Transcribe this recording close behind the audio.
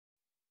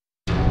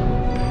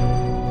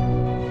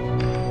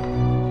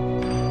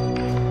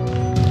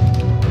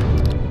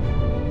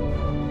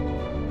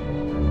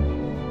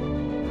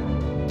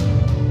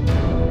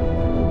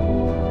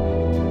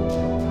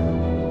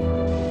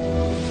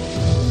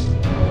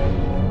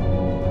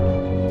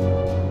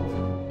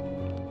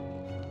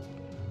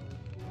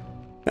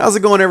How's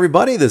it going,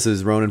 everybody? This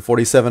is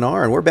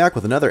RONIN47R, and we're back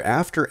with another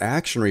after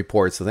action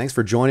report. So thanks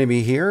for joining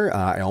me here.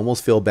 I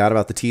almost feel bad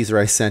about the teaser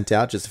I sent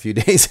out just a few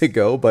days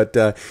ago, but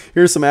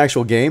here's some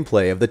actual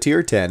gameplay of the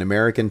Tier 10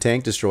 American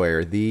tank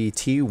destroyer, the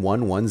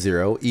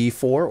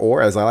T110E4,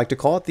 or as I like to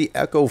call it, the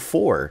Echo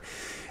 4.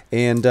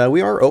 And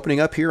we are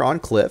opening up here on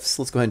cliffs.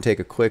 Let's go ahead and take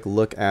a quick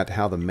look at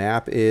how the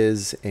map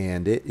is,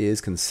 and it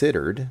is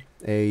considered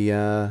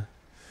a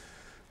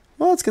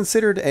well, it's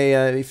considered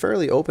a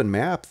fairly open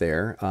map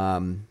there,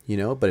 you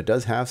know, but it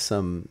does have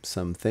some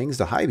things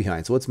to hide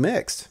behind, so it's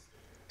mixed.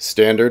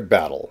 Standard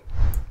battle.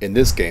 In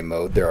this game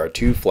mode, there are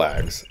two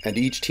flags, and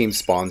each team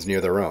spawns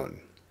near their own.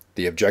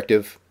 The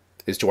objective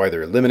is to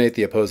either eliminate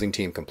the opposing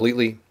team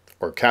completely,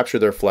 or capture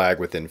their flag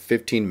within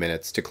 15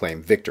 minutes to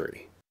claim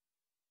victory.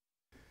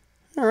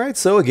 Alright,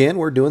 so again,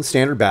 we're doing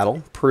standard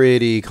battle.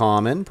 Pretty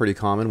common.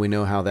 We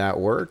know how that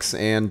works,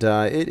 and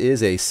it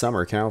is a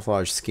summer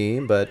camouflage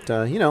scheme, but,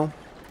 you know,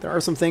 there are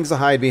some things to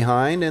hide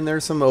behind, and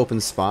there's some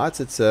open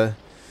spots. It's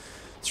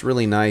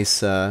really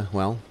nice,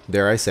 well,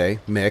 dare I say,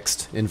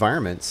 mixed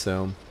environment.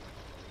 So,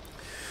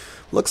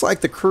 looks like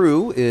the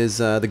crew is,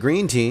 the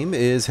green team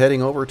is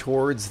heading over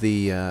towards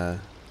the,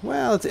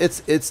 well,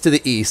 it's to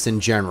the east in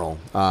general.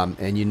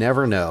 And you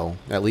never know,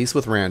 at least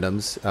with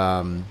randoms,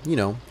 you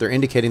know, they're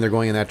indicating they're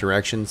going in that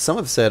direction. Some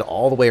have said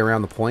all the way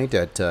around the point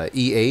at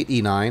E8,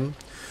 E9.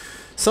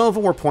 Some of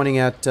them were pointing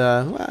at,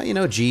 well, you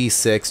know, G6,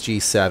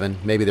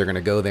 G7. Maybe they're going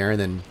to go there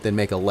and then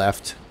make a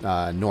left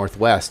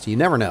northwest. You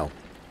never know.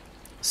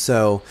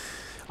 So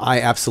I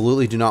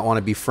absolutely do not want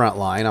to be front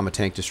line. I'm a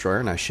tank destroyer,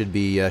 and I should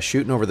be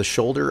shooting over the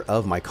shoulder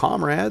of my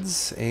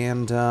comrades.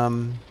 And,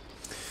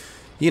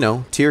 you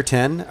know, Tier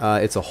 10,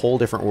 it's a whole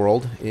different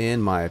world,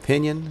 in my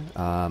opinion.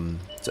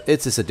 So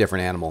it's just a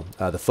different animal.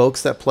 The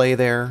folks that play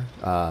there,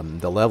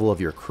 the level of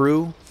your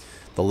crew,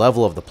 the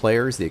level of the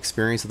players, the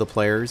experience of the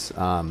players,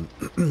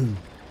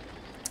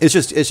 it's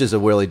just a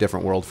really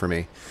different world for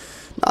me.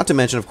 Not to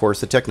mention, of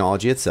course, the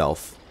technology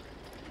itself,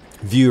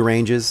 view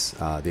ranges,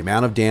 the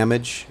amount of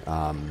damage,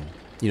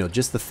 you know,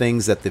 just the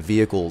things that the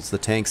vehicles, the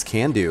tanks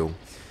can do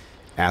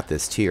at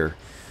this tier.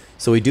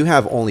 So we do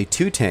have only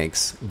 2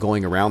 tanks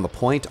going around the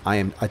point. I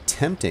am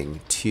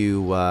attempting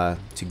to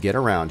get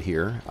around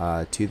here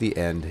to the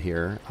end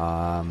here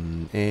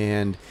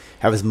and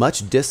have as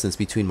much distance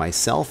between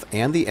myself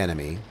and the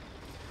enemy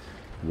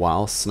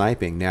while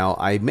sniping. Now,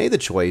 I made the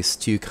choice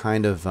to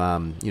kind of,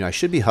 you know, I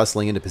should be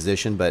hustling into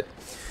position, but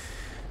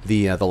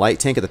the light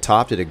tank at the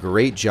top did a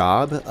great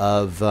job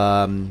of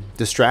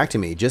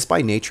distracting me. Just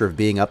by nature of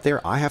being up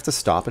there, I have to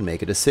stop and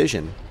make a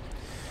decision.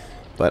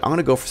 But I'm going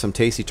to go for some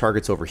tasty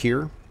targets over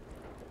here.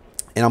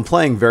 And I'm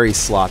playing very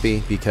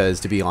sloppy because,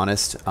 to be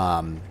honest,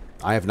 I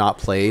have not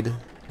played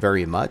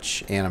very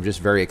much, and I'm just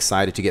very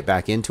excited to get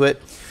back into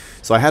it.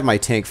 So I had my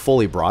tank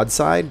fully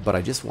broadside, but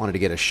I just wanted to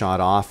get a shot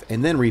off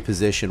and then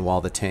reposition while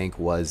the tank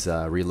was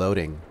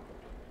reloading.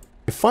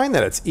 I find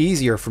that it's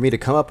easier for me to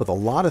come up with a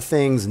lot of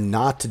things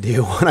not to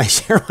do when I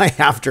share my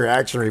after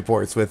action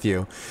reports with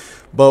you.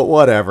 But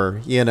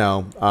whatever, you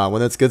know,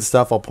 when it's good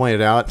stuff, I'll point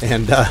it out,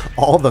 and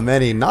all the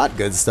many not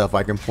good stuff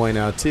I can point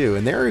out too.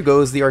 And there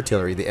goes the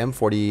artillery, the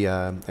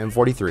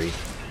M43,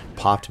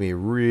 popped me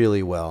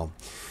really well.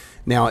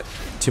 Now,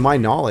 to my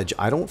knowledge,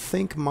 I don't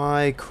think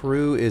my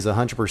crew is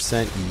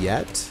 100%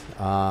 yet.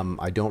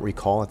 I don't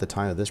recall at the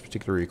time of this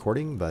particular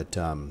recording, but,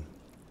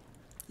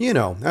 you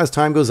know, as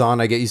time goes on,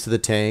 I get used to the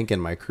tank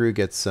and my crew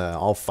gets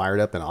all fired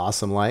up and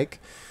awesome like.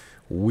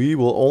 We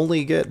will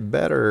only get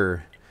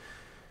better.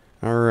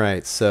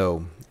 Alright,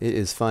 so it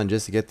is fun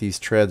just to get these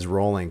treads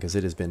rolling because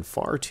it has been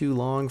far too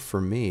long for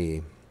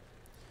me.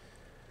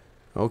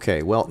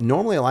 Okay, well,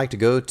 normally I like to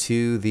go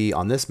to the,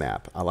 on this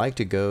map, I like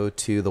to go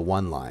to the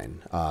one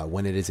line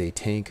when it is a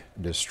tank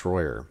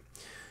destroyer.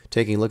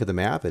 Taking a look at the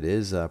map, it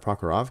is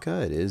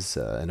Prokhorovka, it is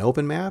an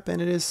open map, and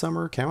it is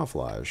summer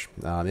camouflage.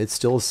 It's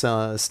still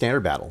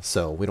standard battle,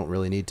 so we don't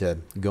really need to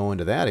go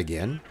into that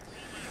again.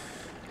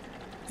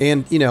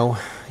 And, you know,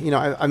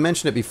 I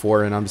mentioned it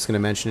before, and I'm just going to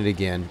mention it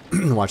again.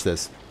 Watch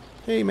this.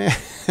 Hey, man,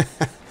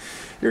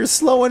 you're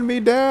slowing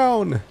me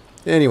down.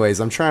 Anyways,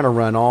 I'm trying to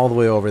run all the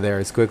way over there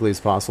as quickly as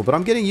possible, but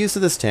I'm getting used to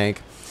this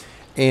tank,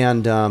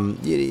 and,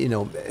 you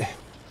know,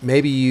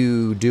 maybe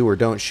you do or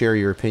don't share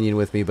your opinion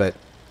with me, but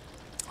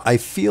I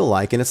feel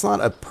like, and it's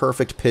not a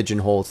perfect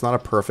pigeonhole, it's not a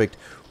perfect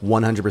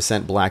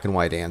 100% black and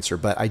white answer,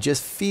 but I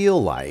just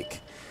feel like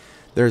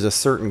there's a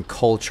certain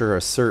culture,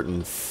 a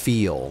certain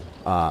feel,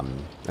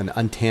 an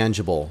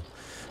intangible,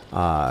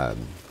 I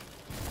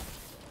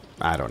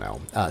don't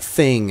know,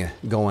 thing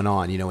going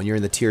on. You know, when you're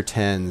in the tier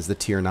 10s, the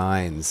tier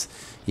 9s,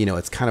 you know,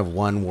 it's kind of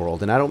one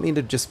world. And I don't mean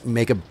to just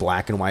make a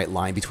black and white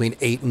line between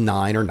 8 and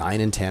 9 or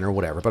 9 and 10 or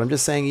whatever, but I'm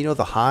just saying, you know,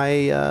 the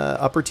high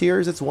upper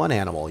tiers, it's one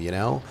animal, you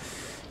know.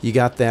 You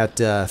got that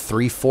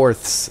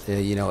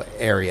 3/4, you know,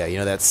 area, you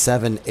know, that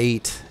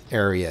 7-8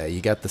 area.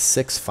 You got the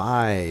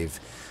 6-5,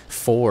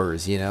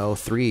 4s, you know,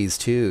 3s,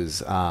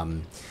 2s.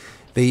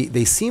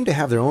 They seem to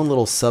have their own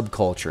little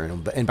subculture,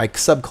 and by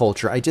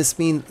subculture I just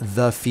mean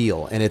the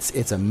feel, and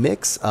it's a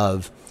mix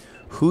of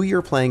who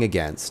you're playing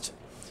against,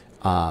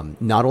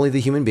 Not only the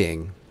human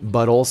being,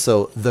 but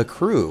also the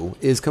crew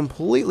is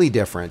completely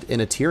different in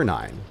a tier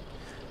 9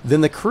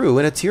 than the crew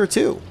in a tier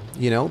 2,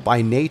 you know,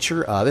 by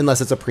nature of,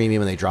 unless it's a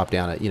premium and they drop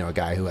down a, you know, a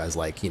guy who has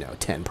like, you know,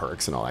 10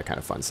 perks and all that kind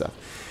of fun stuff.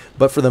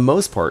 But for the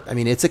most part, I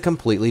mean, it's a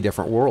completely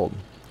different world.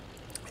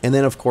 And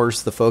then, of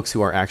course, the folks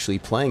who are actually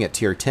playing at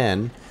tier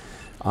 10,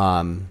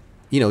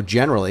 you know,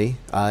 generally,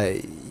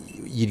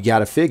 you got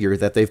to figure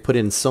that they've put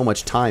in so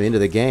much time into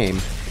the game,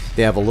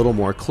 they have a little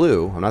more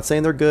clue. I'm not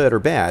saying they're good or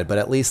bad, but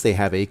at least they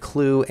have a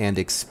clue and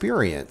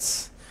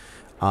experience.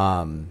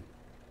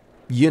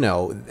 You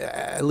know,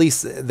 at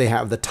least they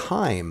have the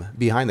time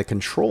behind the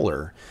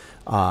controller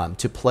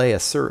to play a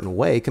certain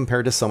way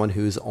compared to someone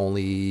who's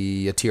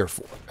only a tier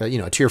 4, you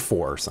know, a tier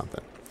 4 or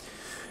something.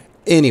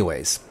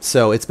 Anyways,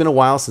 so it's been a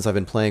while since I've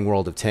been playing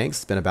World of Tanks.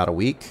 It's been about a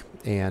week,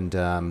 and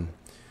oh,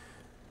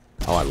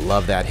 I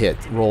love that hit.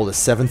 Rolled a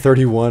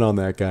 731 on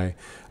that guy.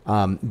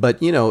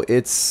 But, you know,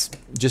 it's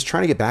just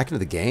trying to get back into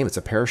the game. It's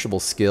a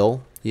perishable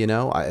skill, you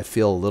know. I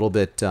feel a little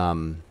bit,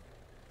 I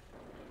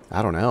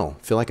don't know,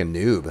 feel like a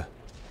noob.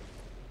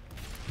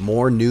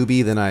 More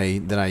newbie than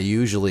I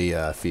usually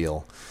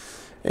feel.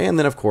 And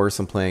then, of course,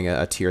 I'm playing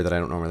a tier that I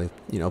don't normally,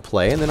 you know,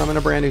 play. And then I'm in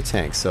a brand new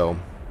tank, so,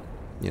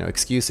 you know,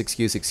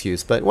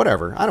 excuse. But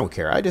whatever, I don't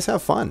care. I just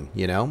have fun,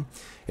 you know.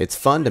 It's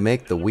fun to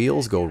make the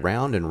wheels go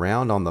round and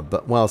round on the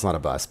well, it's not a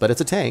bus, but it's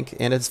a tank,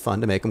 and it's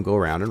fun to make them go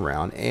round and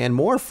round, and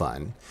more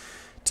fun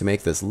to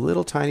make this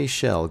little tiny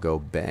shell go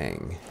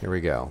bang. Here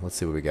we go. Let's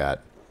see what we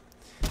got.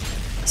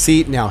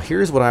 See, now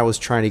here's what I was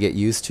trying to get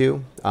used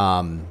to.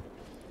 You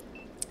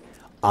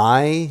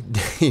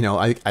know,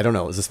 I don't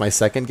know. Is this my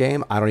second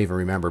game? I don't even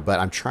remember, but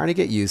I'm trying to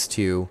get used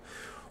to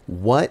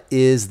what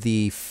is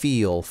the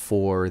feel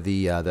for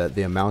the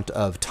amount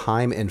of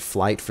time in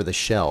flight for the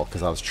shell,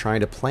 because I was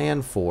trying to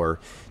plan for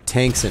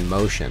tanks in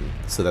motion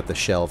so that the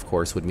shell, of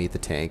course, would meet the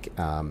tank,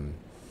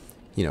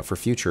 you know, for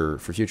future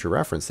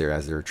reference there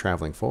as they're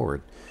traveling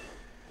forward.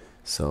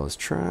 So I was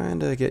trying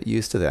to get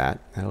used to that.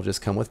 That'll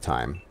just come with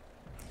time.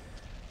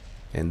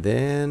 And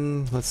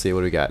then let's see what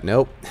do we got.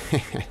 Nope.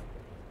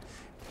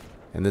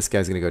 And this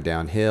guy's gonna go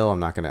downhill. I'm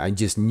not gonna. I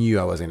just knew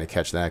I wasn't gonna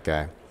catch that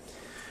guy.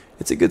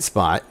 It's a good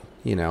spot,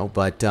 you know,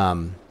 but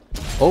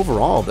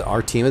overall,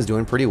 our team is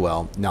doing pretty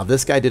well. Now,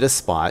 this guy did a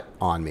spot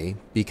on me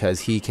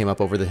because he came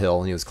up over the hill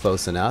and he was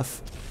close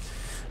enough.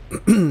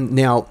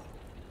 Now,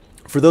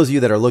 for those of you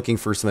that are looking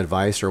for some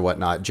advice or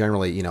whatnot,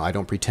 generally, you know, I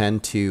don't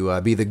pretend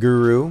to be the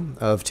guru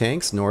of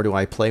tanks, nor do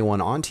I play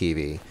one on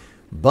TV.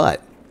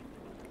 But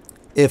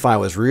if I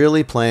was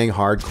really playing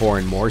hardcore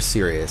and more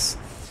serious,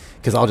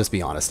 because I'll just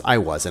be honest, I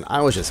wasn't.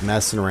 I was just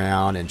messing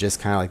around and just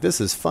kind of like,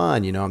 this is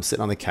fun. You know, I'm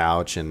sitting on the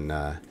couch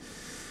and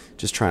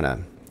just trying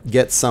to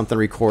get something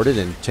recorded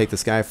and take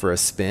this guy for a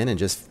spin and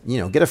just, you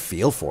know, get a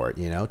feel for it,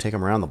 you know, take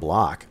him around the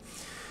block.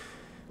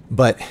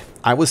 But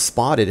I was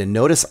spotted, and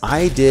notice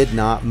I did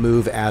not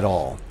move at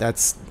all.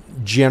 That's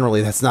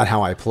not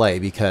how I play,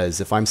 because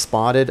if I'm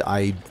spotted,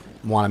 I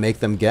want to make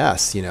them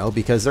guess, you know,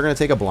 because they're going to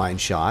take a blind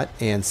shot,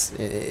 and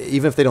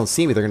even if they don't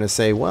see me, they're going to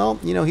say, well,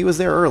 you know, he was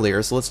there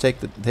earlier, so let's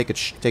take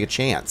a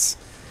chance,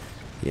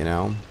 you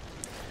know.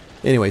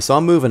 Anyway, so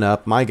I'm moving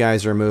up. My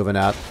guys are moving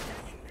up.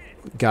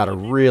 Got a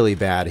really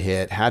bad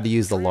hit. Had to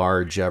use the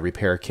large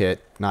repair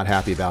kit. Not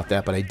happy about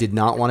that, but I did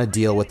not want to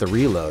deal with the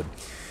reload.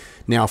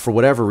 Now, for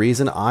whatever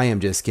reason, I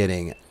am just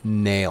getting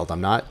nailed.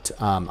 I'm not,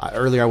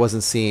 earlier I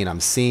wasn't seeing, I'm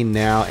seeing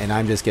now, and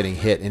I'm just getting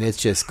hit, and it's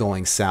just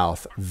going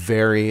south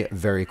very,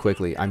 very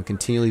quickly. I'm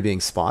continually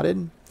being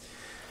spotted,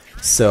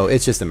 so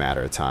it's just a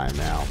matter of time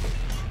now.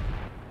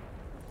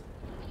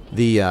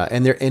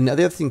 And the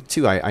other thing,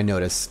 too, I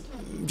noticed,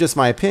 just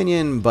my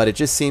opinion, but it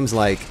just seems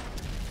like,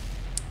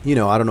 you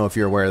know, I don't know if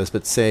you're aware of this,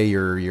 but say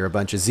you're a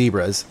bunch of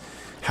zebras.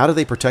 How do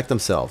they protect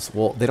themselves?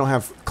 Well, they don't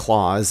have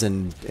claws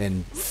and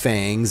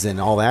fangs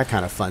and all that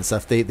kind of fun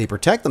stuff. They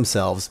protect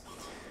themselves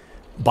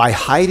by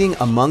hiding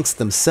amongst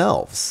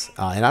themselves.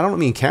 And I don't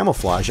mean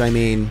camouflage. I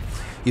mean,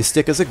 you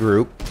stick as a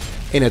group,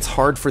 and it's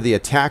hard for the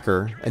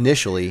attacker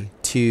initially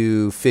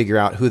to figure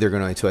out who they're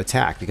going to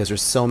attack, because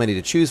there's so many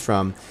to choose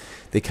from.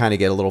 They kind of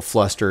get a little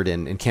flustered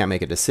and can't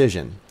make a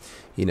decision,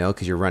 you know,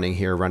 because you're running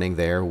here, running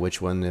there.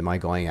 Which one am I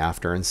going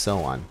after, and so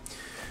on.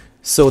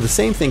 So the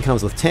same thing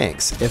comes with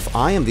tanks. If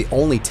I am the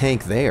only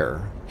tank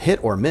there,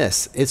 hit or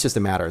miss, it's just a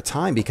matter of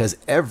time, because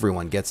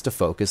everyone gets to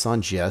focus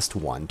on just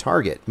one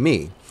target,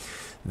 me.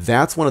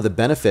 That's one of the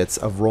benefits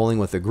of rolling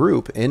with a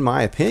group, in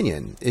my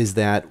opinion, is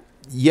that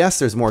yes,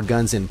 there's more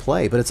guns in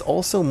play, but it's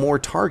also more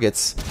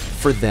targets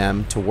for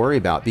them to worry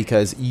about,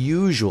 because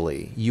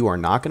usually you are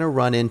not going to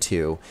run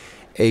into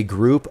a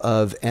group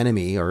of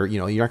enemy, or, you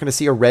know, you're not going to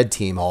see a red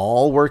team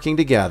all working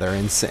together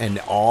and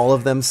all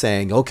of them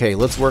saying, okay,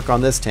 let's work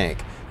on this tank.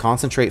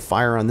 Concentrate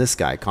fire on this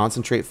guy,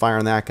 concentrate fire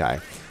on that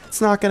guy.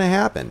 It's not going to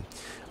happen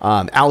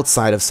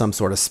outside of some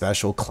sort of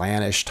special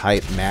clannish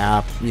type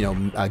map, you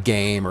know, a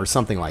game or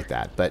something like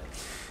that. But,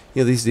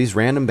 you know, these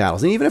random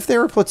battles, and even if they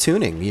were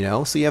platooning, you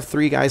know, so you have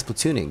 3 guys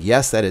platooning.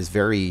 Yes, that is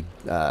very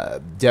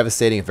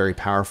devastating, a very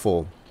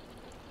powerful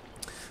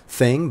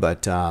thing,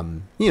 but,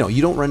 you know,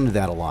 you don't run into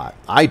that a lot.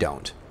 I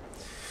don't.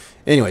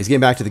 Anyways, getting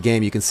back to the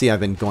game, you can see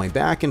I've been going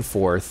back and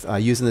forth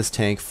using this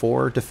tank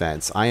for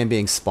defense. I am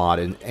being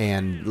spotted,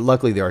 and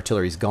luckily the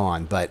artillery's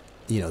gone, but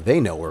you know they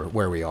know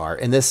where we are.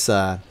 And this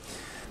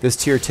this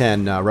tier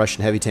 10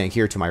 Russian heavy tank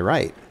here to my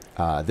right,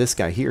 this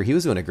guy here, he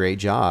was doing a great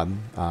job.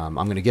 I'm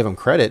going to give him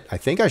credit. I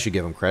think I should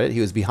give him credit.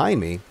 He was behind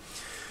me,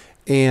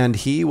 and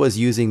he was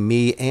using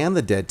me and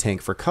the dead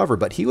tank for cover,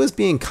 but he was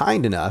being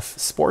kind enough,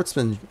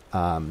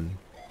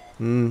 having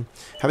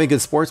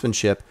good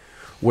sportsmanship,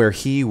 where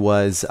he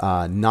was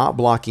not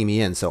blocking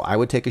me in. So I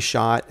would take a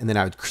shot, and then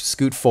I would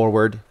scoot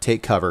forward,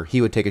 take cover.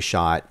 He would take a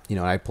shot, you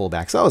know, and I'd pull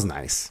back. So that was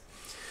nice.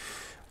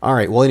 All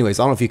right, well, anyways,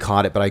 I don't know if you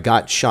caught it, but I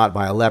got shot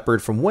by a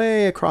leopard from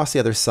way across the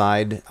other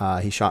side.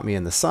 He shot me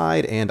in the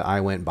side, and I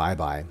went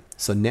bye-bye.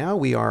 So now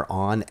we are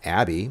on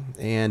Abbey,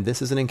 and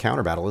this is an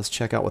encounter battle. Let's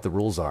check out what the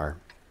rules are.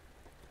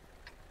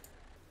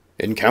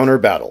 Encounter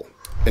battle.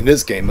 In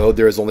this game mode,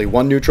 there is only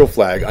one neutral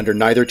flag under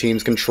neither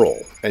team's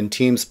control, and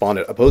teams spawn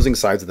at opposing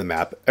sides of the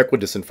map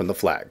equidistant from the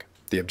flag.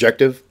 The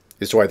objective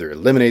is to either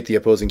eliminate the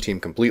opposing team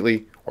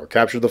completely or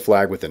capture the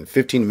flag within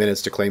 15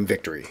 minutes to claim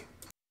victory.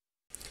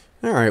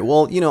 All right,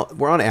 well, you know,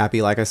 we're on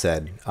Appy, like I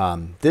said.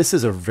 This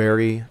is a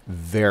very,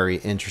 very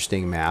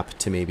interesting map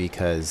to me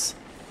because,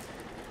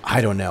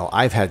 I don't know,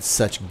 I've had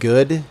such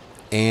good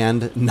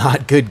and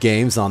not good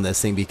games on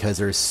this thing because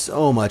there's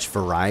so much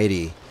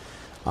variety.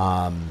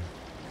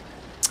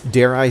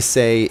 Dare I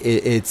say,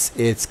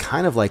 it's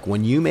kind of like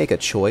when you make a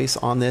choice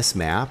on this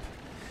map,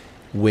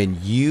 when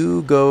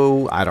you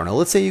go, I don't know,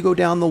 let's say you go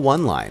down the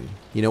one line,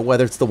 you know,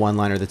 whether it's the one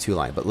line or the two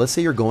line, but let's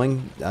say you're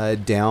going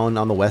down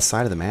on the west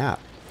side of the map.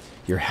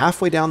 You're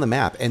halfway down the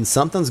map and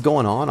something's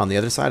going on the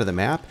other side of the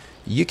map.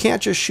 You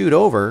can't just shoot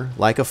over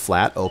like a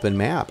flat open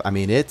map. I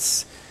mean,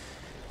 it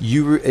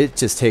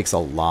just takes a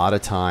lot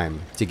of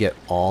time to get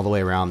all the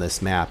way around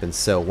this map. And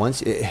so to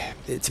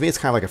me, it's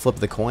kind of like a flip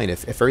of the coin.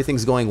 If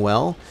everything's going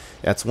well,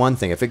 that's one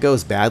thing. If it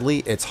goes badly,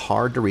 it's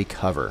hard to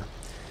recover.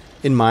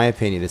 In my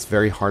opinion, it's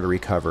very hard to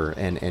recover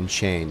and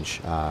change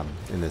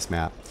in this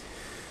map.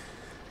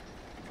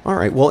 All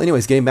right, well,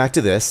 anyways, getting back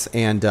to this,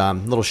 and a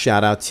little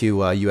shout out to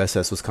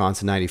USS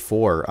Wisconsin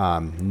 94.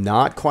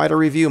 Not quite a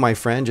review, my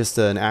friend, just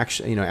an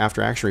action, you know,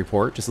 after action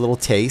report, just a little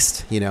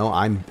taste. You know,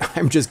 I'm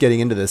just getting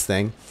into this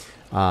thing,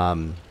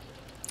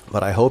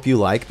 but I hope you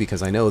like,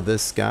 because I know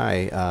this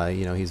guy,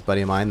 you know, he's a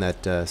buddy of mine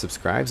that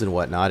subscribes and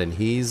whatnot, and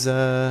he's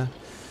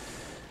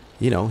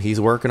you know,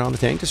 he's working on the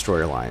tank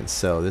destroyer lines,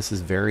 so this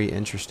is very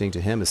interesting to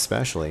him,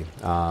 especially.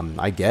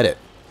 I get it.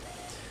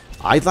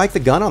 I like the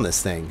gun on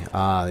this thing.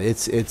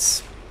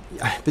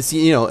 But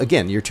see, you know,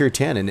 again, you're tier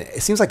 10, and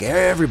it seems like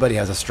everybody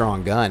has a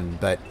strong gun,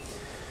 but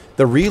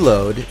the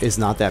reload is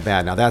not that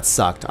bad. Now, that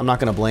sucked. I'm not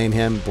going to blame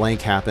him.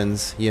 Blank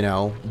happens, you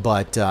know,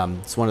 but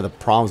it's one of the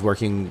problems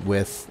working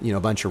with, you know,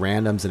 a bunch of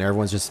randoms, and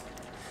everyone's just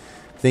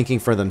thinking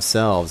for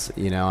themselves.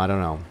 You know, I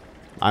don't know.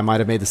 I might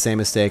have made the same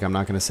mistake. I'm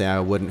not going to say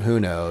I wouldn't. Who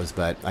knows?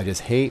 But I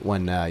just hate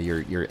when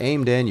you're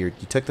aimed in, you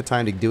took the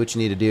time to do what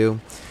you need to do,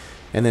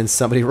 and then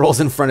somebody rolls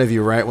in front of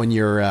you right when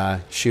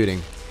you're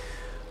shooting.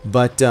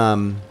 But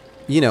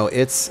you know,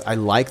 I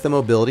like the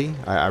mobility.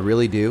 I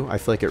really do. I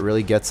feel like it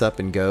really gets up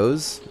and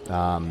goes.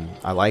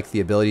 I like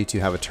the ability to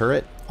have a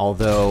turret,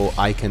 although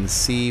I can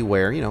see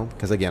where, you know,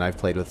 because again, I've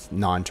played with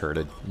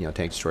non-turreted, you know,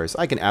 tank destroyers.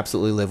 I can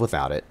absolutely live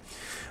without it.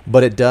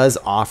 But it does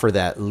offer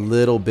that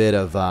little bit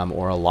of,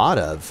 or a lot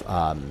of,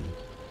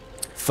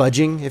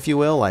 fudging, if you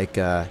will. Like,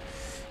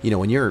 you know,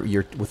 when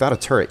you're without a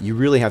turret, you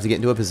really have to get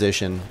into a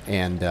position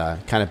and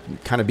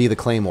kind of be the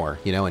claymore,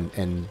 you know,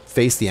 and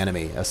face the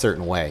enemy a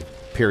certain way.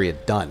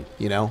 Period. Done.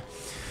 You know.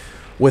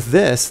 With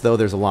this, though,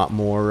 there's a lot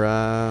more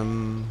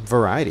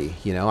variety.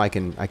 You know, I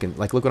can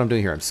like, look what I'm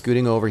doing here. I'm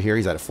scooting over here.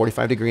 He's at a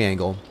 45-degree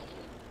angle.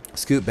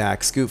 Scoot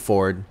back, scoot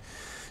forward,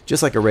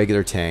 just like a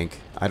regular tank.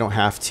 I don't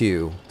have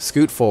to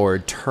scoot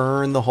forward,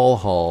 turn the whole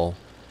hull,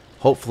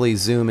 hopefully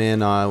zoom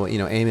in on, you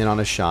know, aim in on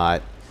a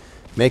shot,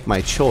 make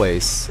my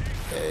choice.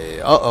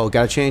 Got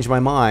to change my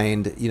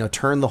mind. You know,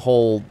 turn the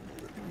whole,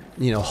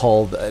 you know,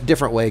 hull a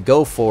different way,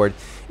 go forward.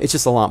 It's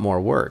just a lot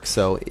more work.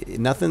 So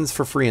nothing's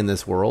for free in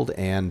this world.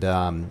 And,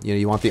 you know,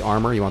 you want the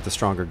armor, you want the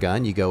stronger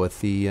gun, you go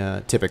with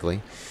the,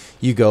 typically,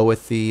 you go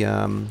with the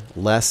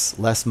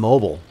less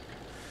mobile.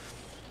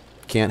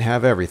 Can't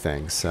have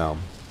everything. So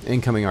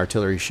incoming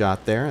artillery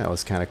shot there. That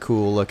was kind of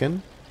cool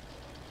looking.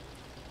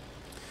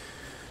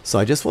 So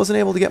I just wasn't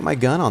able to get my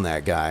gun on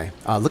that guy.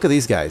 Look at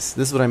these guys.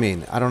 This is what I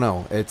mean. I don't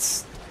know.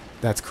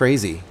 That's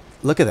crazy.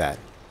 Look at that.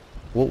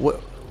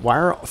 Why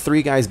are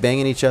three guys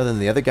banging each other and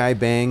the other guy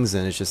bangs,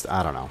 and it's just,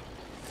 I don't know.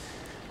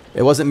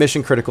 It wasn't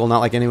mission critical, not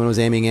like anyone was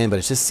aiming in, but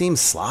it just seemed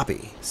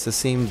sloppy. It just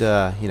seemed,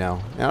 you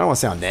know, I don't want to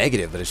sound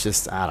negative, but it's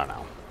just, I don't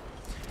know.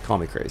 Call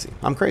me crazy.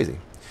 I'm crazy.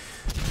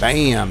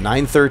 Bam!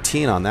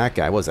 913 on that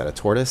guy. What was that, a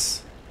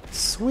tortoise?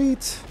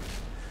 Sweet.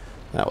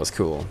 That was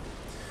cool.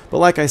 But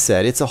like I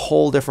said, it's a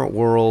whole different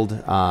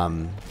world.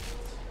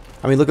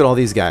 I mean, look at all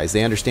these guys.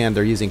 They understand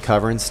they're using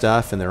cover and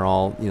stuff, and they're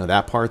all, you know,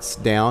 that part's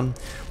down.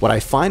 What I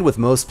find with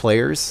most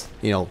players,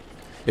 you know,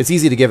 It's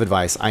easy to give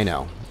advice, I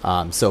know.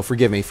 So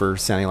forgive me for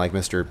sounding like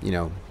Mr.,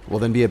 well,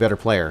 then be a better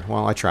player.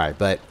 Well, I try.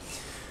 But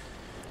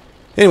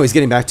anyways,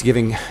 getting back to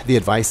giving the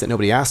advice that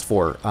nobody asked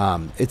for,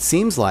 it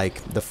seems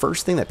like the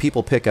first thing that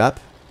people pick up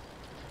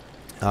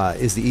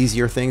is the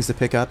easier things to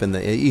pick up. And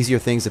the easier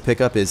things to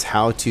pick up is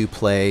how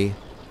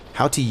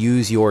to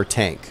use your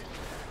tank.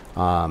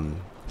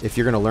 If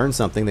you're going to learn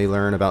something, they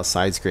learn about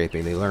side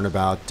scraping. They learn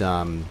about,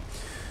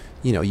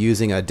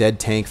 using a dead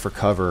tank for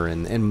cover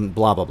and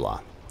blah, blah, blah.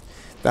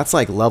 That's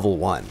like level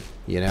 1,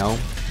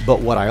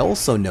 But what I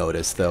also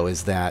noticed, though,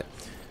 is that,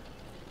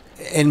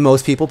 and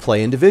most people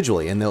play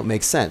individually, and it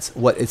makes sense.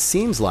 What it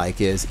seems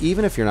like is,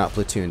 even if you're not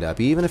platooned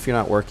up, even if you're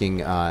not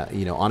working,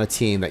 on a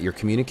team that you're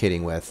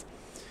communicating with,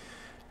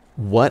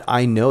 what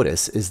I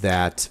notice is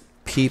that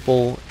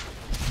people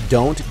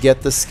don't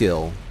get the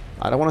skill.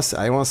 I don't want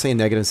to say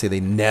negative and say they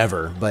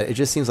never, but it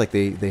just seems like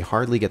they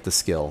hardly get the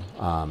skill.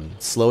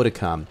 Slow to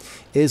come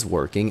is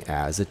working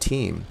as a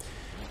team.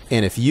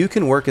 And if you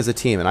can work as a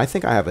team, and I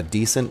think I have a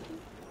decent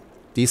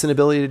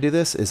ability to do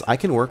this, is I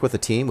can work with a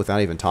team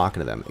without even talking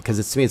to them,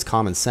 because to me it's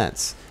common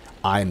sense.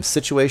 I'm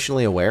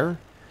situationally aware.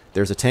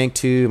 There's a tank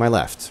to my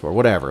left or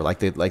whatever, like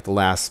the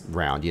last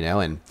round,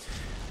 and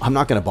I'm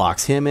not going to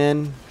box him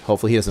in.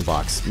 Hopefully he doesn't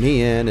box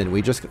me in, and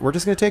we're just going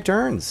to take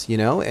turns,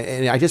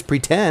 and I just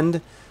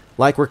pretend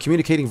like we're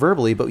communicating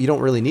verbally, but you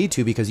don't really need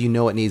to, because it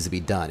needs to be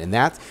done. And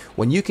that,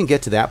 when you can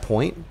get to that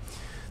point,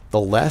 the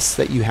less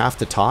that you have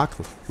to talk,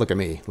 look at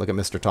me, look at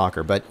Mr.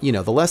 Talker, but the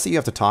less that you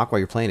have to talk while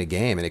you're playing a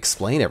game and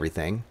explain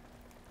everything.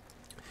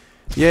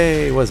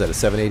 Yay, what is that, a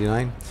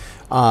 789?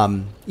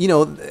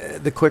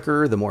 The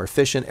quicker, the more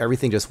efficient,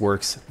 everything just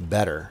works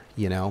better,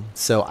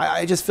 So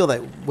I just feel that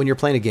when you're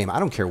playing a game, I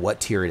don't care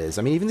what tier it is.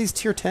 I mean, even these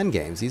tier 10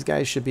 games, these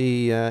guys should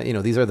be,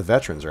 these are the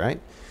veterans,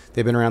 right?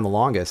 They've been around the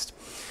longest.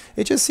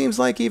 It just seems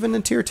like even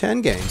in tier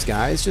 10 games,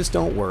 guys just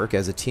don't work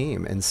as a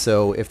team. And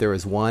so if there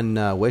was one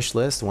wish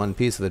list, one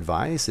piece of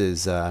advice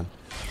is, work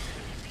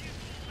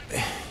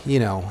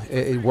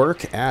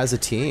as a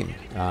team.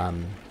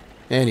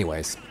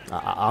 Anyways,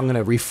 I'm going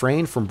to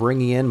refrain from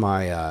bringing in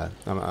my,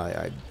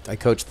 I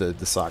coach the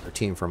soccer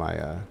team for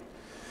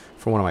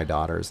for one of my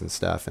daughters and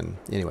stuff. And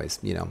anyways,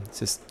 it's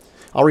just,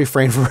 I'll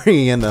refrain from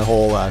bringing in the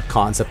whole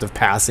concept of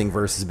passing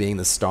versus being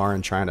the star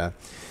and trying to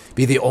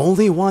be the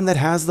only one that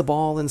has the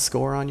ball and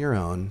score on your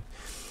own.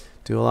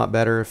 Do a lot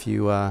better if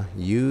you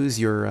use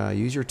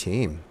your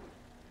team.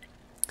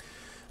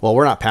 Well,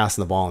 we're not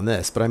passing the ball in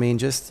this, but I mean,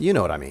 just, you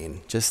know what I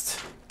mean. Just,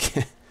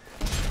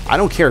 I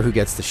don't care who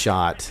gets the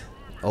shot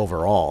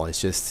overall.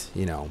 It's just,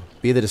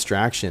 be the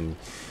distraction.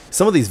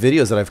 Some of these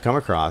videos that I've come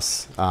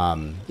across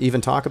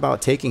even talk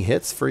about taking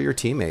hits for your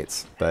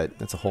teammates, but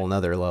that's a whole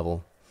nother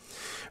level.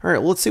 All right,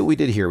 well, let's see what we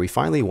did here. We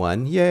finally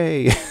won.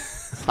 Yay.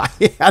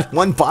 I had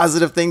one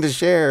positive thing to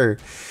share.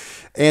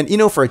 And,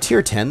 for a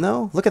tier 10,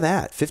 though, look at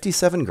that.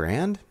 57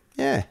 grand?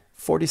 Yeah,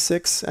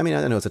 46. I mean,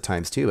 I know it's a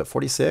times 2, but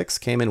 46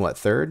 came in, what,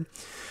 third?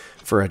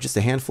 For just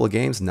a handful of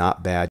games,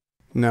 not bad.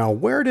 Now,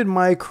 where did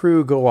my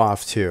crew go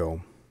off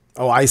to?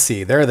 Oh, I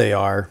see. There they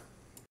are.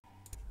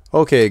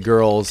 Okay,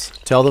 girls,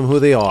 tell them who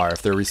they are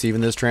if they're receiving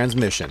this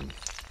transmission.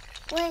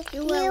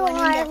 You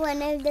are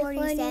one of the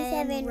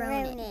 47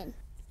 Ronin.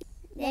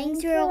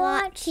 Thanks for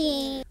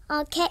watching.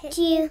 I'll catch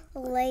you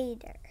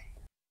later.